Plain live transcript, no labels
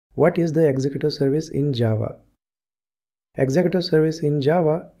What is the executor service in Java? Executor service in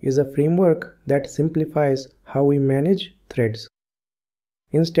Java is a framework that simplifies how we manage threads.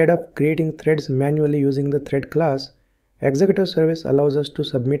 Instead of creating threads manually using the thread class, executor service allows us to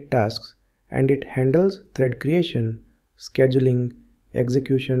submit tasks, and it handles thread creation, scheduling,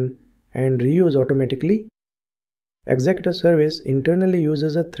 execution, and reuse automatically. Executor service internally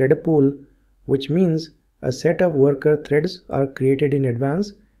uses a thread pool, which means a set of worker threads are created in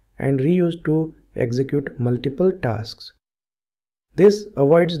advance and reused to execute multiple tasks. This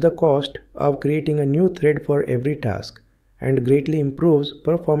avoids the cost of creating a new thread for every task and greatly improves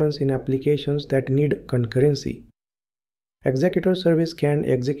performance in applications that need concurrency. Executor service can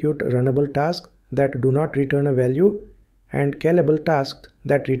execute runnable tasks that do not return a value and callable tasks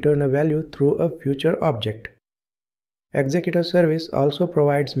that return a value through a future object. Executor service also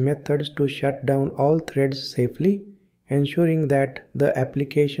provides methods to shut down all threads safely, ensuring that the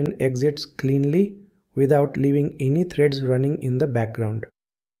application exits cleanly without leaving any threads running in the background.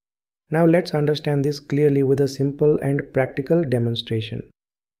 Now let's understand this clearly with a simple and practical demonstration.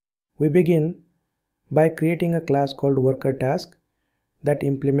 We begin by creating a class called workerTask that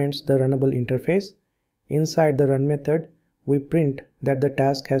implements the runnable interface. Inside the run method, we print that the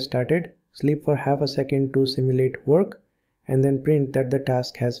task has started, sleep for half a second to simulate work, and then print that the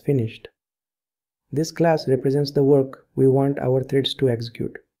task has finished. This class represents the work we want our threads to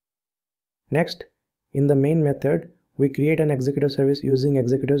execute. Next, in the main method, we create an executor service using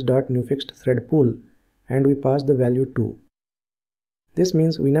executors.newFixedThreadPool, and we pass the value 2. This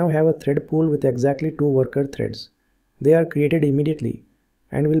means we now have a thread pool with exactly 2 worker threads. They are created immediately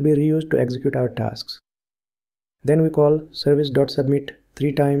and will be reused to execute our tasks. Then we call service.submit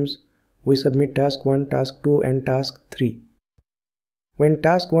 3 times. We submit task 1, task 2, and task 3. When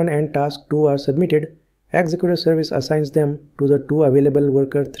task 1 and task 2 are submitted, executor service assigns them to the 2 available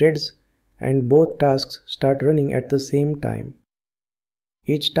worker threads, and both tasks start running at the same time.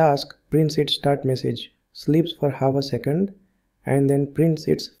 Each task prints its start message, sleeps for half a second, and then prints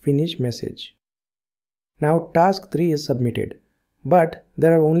its finish message. Now task 3 is submitted, but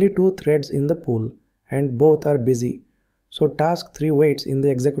there are only 2 threads in the pool and both are busy, so task 3 waits in the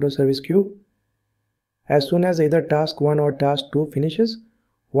executor service queue. As soon as either task 1 or task 2 finishes,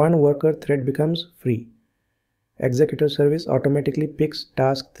 one worker thread becomes free. Executor service automatically picks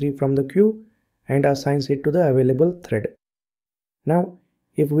task 3 from the queue and assigns it to the available thread. Now,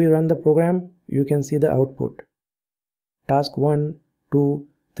 if we run the program, you can see the output. Task 1, 2,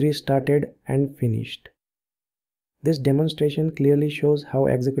 3 started and finished. This demonstration clearly shows how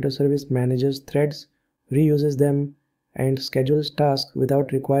executor service manages threads, reuses them, and schedules tasks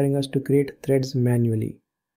without requiring us to create threads manually.